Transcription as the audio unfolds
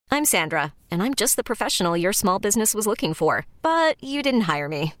I'm Sandra, and I'm just the professional your small business was looking for. But you didn't hire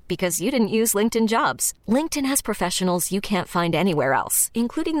me because you didn't use LinkedIn Jobs. LinkedIn has professionals you can't find anywhere else,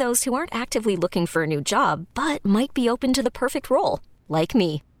 including those who aren't actively looking for a new job, but might be open to the perfect role, like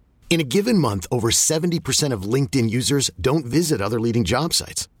me. In a given month, over 70% of LinkedIn users don't visit other leading job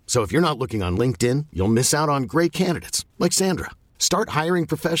sites. So if you're not looking on LinkedIn, you'll miss out on great candidates like Sandra. Start hiring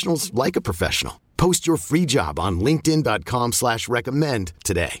professionals like a professional. Post your free job on linkedin.com/recommend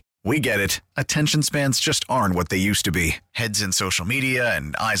today. We get it. Attention spans just aren't what they used to be. Heads in social media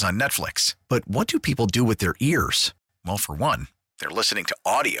and eyes on Netflix. But what do people do with their ears? Well, for one, they're listening to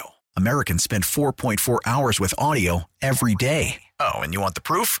audio. Americans spend 4.4 hours with audio every day. Oh, and you want the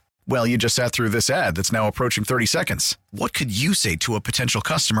proof? Well, you just sat through this ad that's now approaching 30 seconds. What could you say to a potential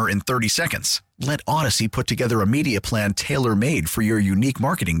customer in 30 seconds? Let Odyssey put together a media plan tailor-made for your unique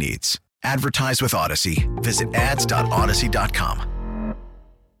marketing needs. Advertise with Odyssey. Visit ads.odyssey.com.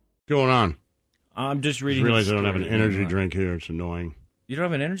 Going on? I'm just reading. I realize I don't have an energy drink here. It's annoying. You don't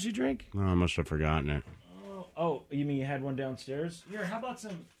have an energy drink? No, I must have forgotten it. Oh, you mean you had one downstairs? Here, how about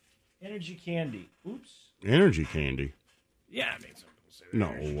some energy candy? Oops. Energy candy? Yeah, I mean, some people say No.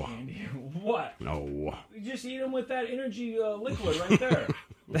 energy candy. What? No. You just eat them with that energy liquid right there.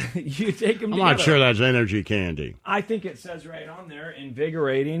 You take them I'm together. not sure that's energy candy. I think it says right on there,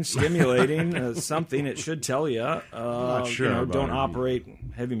 invigorating, stimulating, something. It should tell you. I'm not sure. Don't operate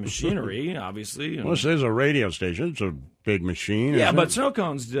heavy machinery, obviously. Well, this is a radio station. It's a big machine. Yeah, but snow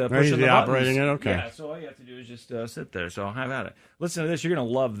cones pushing the buttons. Operating it? Okay. Yeah, so all you have to do is just sit there. So have at it. Listen to this. You're going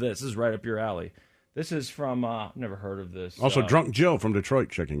to love this. This is right up your alley. This is from, I've never heard of this. Also, Drunk Jill from Detroit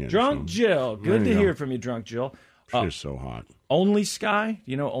checking in. Drunk Jill. Good to hear from you, Drunk Jill. She's so hot. Only Sky?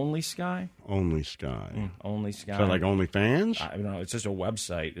 You know Only Sky? Only Sky. Only Sky. So like OnlyFans? I don't know. It's just a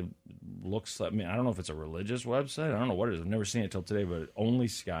website. It looks like, I don't know if it's a religious website. I don't know what it is. I've never seen it till today, but Only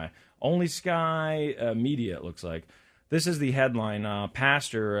Sky. Only Sky Media, it looks like. This is the headline.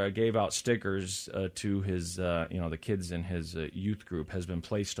 Pastor gave out stickers to his, the kids in his youth group has been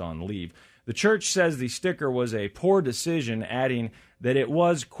placed on leave. The church says the sticker was a poor decision, adding that it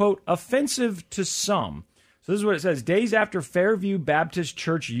was, quote, offensive to some. So this is what it says. Days after Fairview Baptist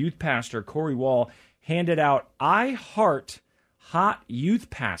Church youth pastor Corey Wall handed out I Heart Hot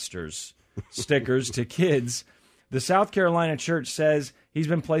Youth Pastors stickers to kids, the South Carolina church says he's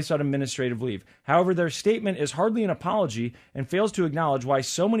been placed on administrative leave. However, their statement is hardly an apology and fails to acknowledge why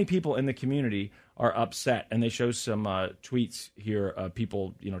so many people in the community are upset. And they show some tweets here,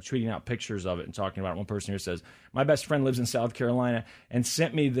 people tweeting out pictures of it and talking about it. One person here says, my best friend lives in South Carolina and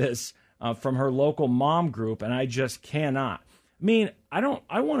sent me this from her local mom group, and I just cannot. I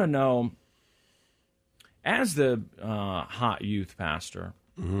want to know, as the hot youth pastor,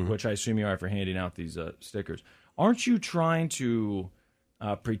 which I assume you are for handing out these stickers, aren't you trying to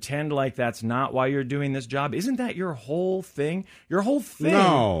pretend like that's not why you're doing this job? Isn't that your whole thing? Your whole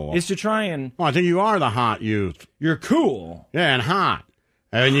thing is to try and... Well, I think you are the hot youth. You're cool. Yeah, and hot.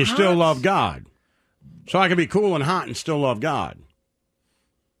 And you still love God. So I can be cool and hot and still love God.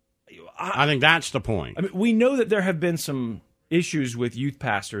 I think that's the point. We know that there have been some issues with youth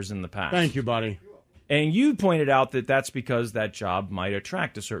pastors in the past. Thank you, buddy. And you pointed out that that's because that job might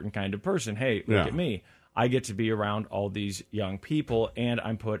attract a certain kind of person. Hey, look at me. I get to be around all these young people, and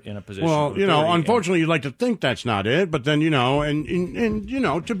I'm put in a position. Well, unfortunately, you'd like to think that's not it, but then,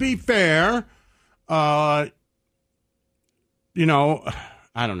 and to be fair, I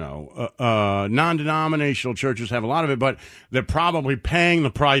don't know. Non-denominational churches have a lot of it, but they're probably paying the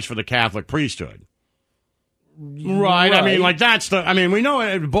price for the Catholic priesthood. Right? I mean, we know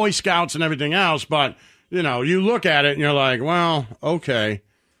it, Boy Scouts and everything else, but, you look at it and you're like, well, okay.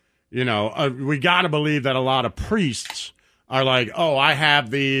 We got to believe that a lot of priests are like, oh, I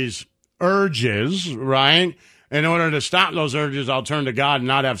have these urges, right? In order to stop those urges, I'll turn to God and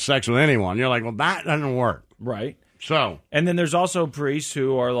not have sex with anyone. You're like, well, that doesn't work. Right. So, and then there's also priests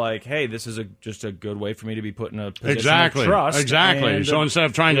who are like, hey, this is just a good way for me to be put in a position of trust. Exactly. So instead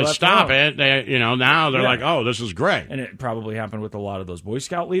of trying to stop it, now they're like, oh, this is great. And it probably happened with a lot of those Boy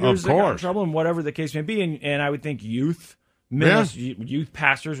Scout leaders that got in trouble, and whatever the case may be. And I would think youth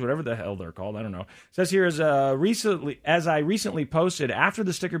pastors, whatever the hell they're called, I don't know. It says here, as I recently posted, after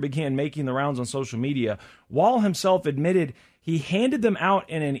the sticker began making the rounds on social media, Wall himself admitted he handed them out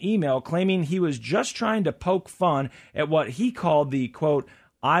in an email, claiming he was just trying to poke fun at what he called the, quote,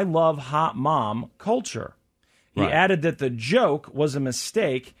 I love hot mom culture. He added that the joke was a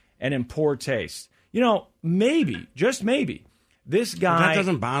mistake and in poor taste. Maybe, just maybe, this guy... But that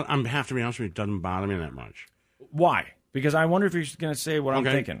doesn't bother... I have to be honest with you, it doesn't bother me that much. Why? Because I wonder if you're going to say what I'm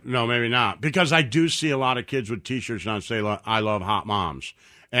thinking. No, maybe not. Because I do see a lot of kids with T-shirts on say, I love hot moms.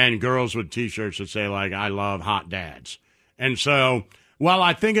 and girls with T-shirts that say, like, I love hot dads. And so, while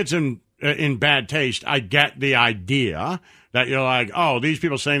I think it's in bad taste, I get the idea that you're like, oh, these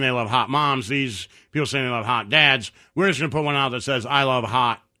people saying they love hot moms, these people saying they love hot dads, we're just going to put one out that says, I love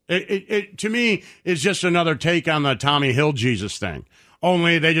hot. It to me, is just another take on the Tommy Hill Jesus thing.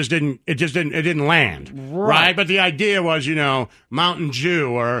 Only it didn't land. Right? But the idea was, Mountain Jew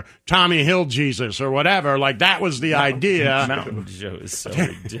or Tommy Hill Jesus or whatever. Like, that was the idea. Mountain Jew is so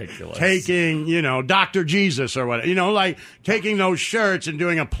ridiculous. Taking, Dr. Jesus or whatever. Like taking those shirts and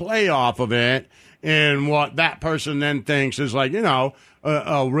doing a play off of it and what that person then thinks is like,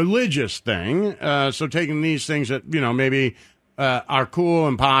 a religious thing. So taking these things that, maybe are cool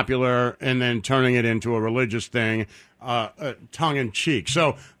and popular and then turning it into a religious thing. Tongue-in-cheek.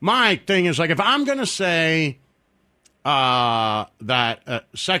 So my thing is, like, if I'm going to say that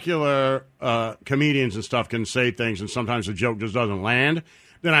secular comedians and stuff can say things and sometimes the joke just doesn't land,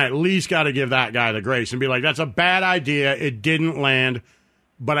 then I at least got to give that guy the grace and be like, that's a bad idea. It didn't land,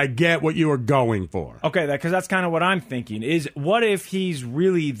 but I get what you were going for. Okay, because that's kind of what I'm thinking. Is what if he's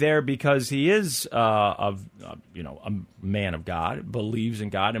really there because he is a man of God, believes in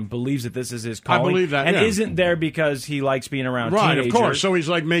God, and believes that this is his calling? I believe that, and yeah. isn't there because he likes being around right, teenagers. Of course. So he's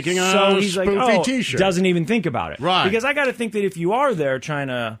like making a spoofy T-shirt. Doesn't even think about it. Right. Because I got to think that if you are there trying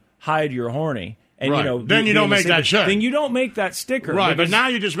to hide your horny, and right. Then you don't make that shirt. Then you don't make that sticker. Right, but now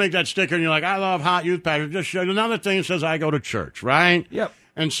you just make that sticker and you're like, I love hot youth pastor. Just show another thing that says I go to church, right? Yep.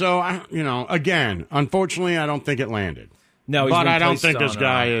 And so, again, unfortunately, I don't think it landed. No, but I don't think this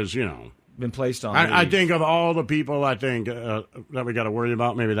guy is, been placed on. I think of all the people I think that we got to worry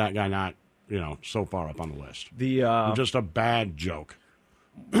about, maybe that guy not, so far up on the list. Just a bad joke.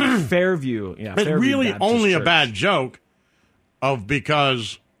 Fairview, yeah. It's really Baptist only Church. a bad joke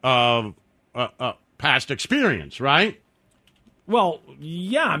because of past experience, right? Well,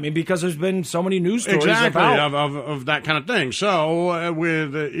 yeah, I mean, because there's been so many news stories exactly about of that kind of thing. So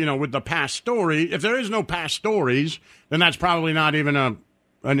with the past story, if there is no past stories, then that's probably not even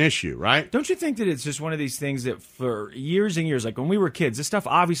an issue, right? Don't you think that it's just one of these things that for years and years, like when we were kids, this stuff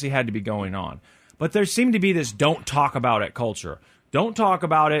obviously had to be going on, but there seemed to be this "don't talk about it" culture. Don't talk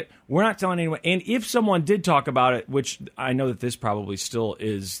about it. We're not telling anyone. And if someone did talk about it, which I know that this probably still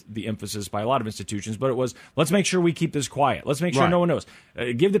is the emphasis by a lot of institutions, but it was, let's make sure we keep this quiet. Let's make sure no one knows.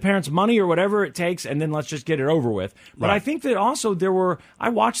 Give the parents money or whatever it takes, and then let's just get it over with. But I think that also I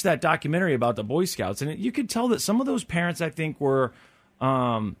watched that documentary about the Boy Scouts, and you could tell that some of those parents, I think, were,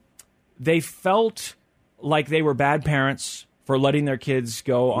 they felt like they were bad parents for letting their kids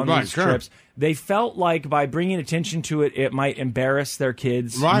go on these trips. They felt like by bringing attention to it, it might embarrass their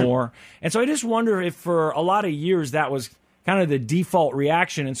kids more. And so I just wonder if for a lot of years that was kind of the default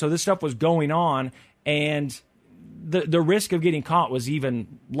reaction. And so this stuff was going on, and the risk of getting caught was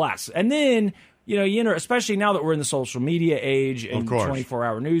even less. And then, especially now that we're in the social media age and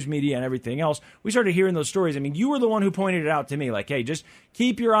 24-hour news media and everything else, we started hearing those stories. I mean, you were the one who pointed it out to me, like, hey, just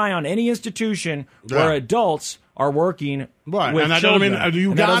keep your eye on any institution where adults are working with and that children. doesn't mean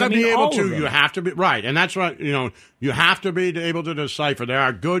you got to be able to. You have to be right, and that's what you have to be able to decipher. There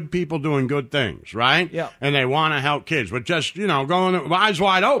are good people doing good things, right? Yeah, and they want to help kids, but just going eyes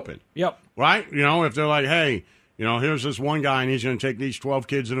wide open. Yep. Right. If they're like, hey, here's this one guy, and he's going to take these 12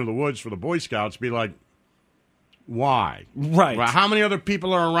 kids into the woods for the Boy Scouts. Be like, why? Right. How many other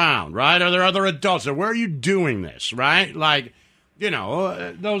people are around? Right? Are there other adults? Where are you doing this? Right? Like,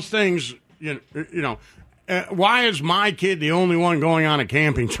 those things. Why is my kid the only one going on a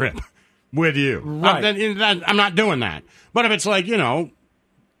camping trip with you? Right. I'm not doing that. But if it's like,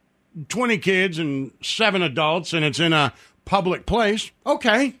 20 kids and 7 adults and it's in a public place,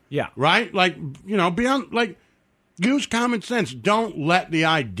 okay. Yeah. Right? Like, beyond, like, use common sense. Don't let the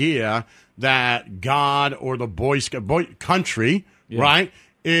idea that God or the boy country, right,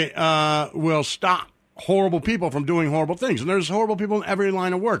 it will stop horrible people from doing horrible things. And there's horrible people in every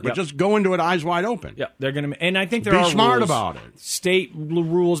line of work, but just go into it eyes wide open. Yeah, they're going to, and I think there are rules, smart about it. State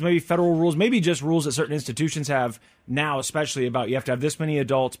rules, maybe federal rules, maybe just rules that certain institutions have now, especially about you have to have this many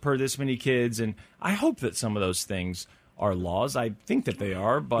adults per this many kids. And I hope that some of those things are laws. I think that they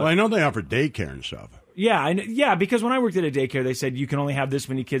are, but I know they offer daycare and stuff. Yeah, because when I worked at a daycare, they said you can only have this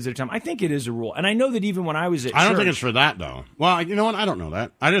many kids at a time. I think it is a rule, and I know that even when I was at I don't church, think it's for that though. Well, you know what? I don't know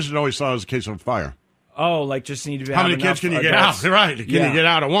that. I just always thought it was a case of fire. Oh, like just need to be. How many kids can you get out? Right? Can you get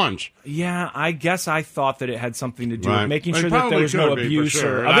out at once? Yeah, I guess I thought that it had something to do with making sure it that there was no abuse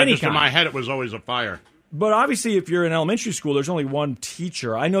or of any kind. In my head, it was always a fire. But obviously, if you're in elementary school, there's only one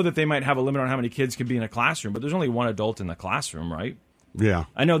teacher. I know that they might have a limit on how many kids can be in a classroom, but there's only one adult in the classroom, right? Yeah.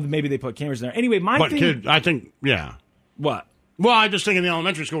 I know that maybe they put cameras in there. Anyway, I think, yeah. What? Well, I just think in the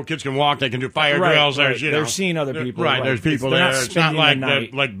elementary school, kids can walk, they can do fire drills. Right. There's, They're seeing other people. Right, there's people there. It's not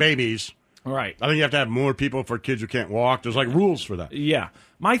spending like babies. Right. I think you have to have more people for kids who can't walk. There's like rules for that. Yeah.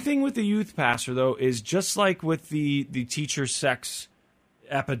 My thing with the youth pastor, though, is just like with the teacher sex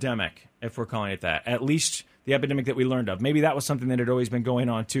epidemic, if we're calling it that, at least the epidemic that we learned of. Maybe that was something that had always been going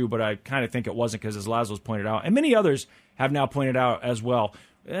on, too, but I kind of think it wasn't because, as Laszlo's pointed out, and many others have now pointed out as well,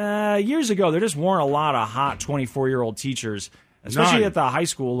 years ago, there just weren't a lot of hot 24-year-old teachers, especially at the high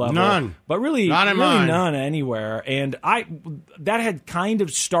school level. None. But really mine. none anywhere. And that had kind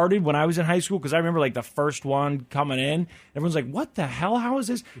of started when I was in high school, because I remember like the first one coming in. Everyone's like, what the hell? How is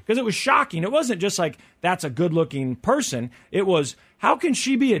this? Because it was shocking. It wasn't just like, that's a good-looking person. It was, how can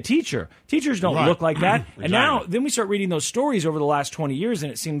she be a teacher? Teachers don't look like that. Exactly. And now, then we start reading those stories over the last 20 years,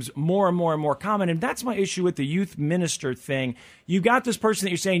 and it seems more and more and more common. And that's my issue with the youth minister thing. You've got this person that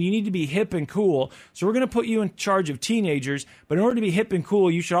you're saying, you need to be hip and cool, so we're going to put you in charge of teenagers, but in order to be hip and cool,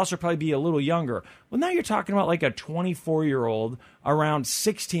 you should also probably be a little younger. Well, now you're talking about like a 24-year-old around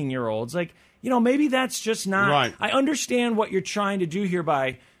 16-year-olds. Like, maybe that's just not... Right. I understand what you're trying to do here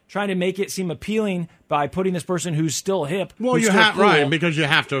by trying to make it seem appealing by putting this person who's still hip. Well, who's you still have cool. right, because you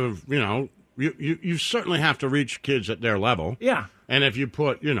have to, you certainly have to reach kids at their level. Yeah. And if you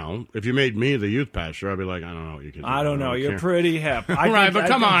put, if you made me the youth pastor, I'd be like, I don't know what you can do. I don't know. You're care. pretty hip. Right, but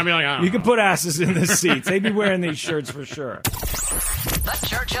come on. I'd be like, I don't You know. can put asses in the seats. They'd be wearing these shirts for sure. The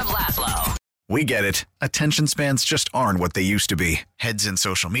Church of Laszlo. We get it. Attention spans just aren't what they used to be. Heads in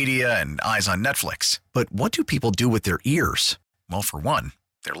social media and eyes on Netflix. But what do people do with their ears? Well, for one,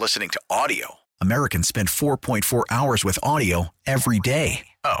 they're listening to audio. Americans spend 4.4 hours with audio every day.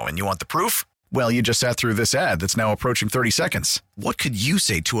 Oh, and you want the proof? Well, you just sat through this ad that's now approaching 30 seconds. What could you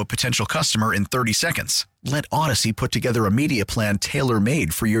say to a potential customer in 30 seconds? Let Odyssey put together a media plan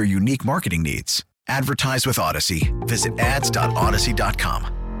tailor-made for your unique marketing needs. Advertise with Odyssey. Visit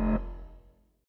ads.odyssey.com.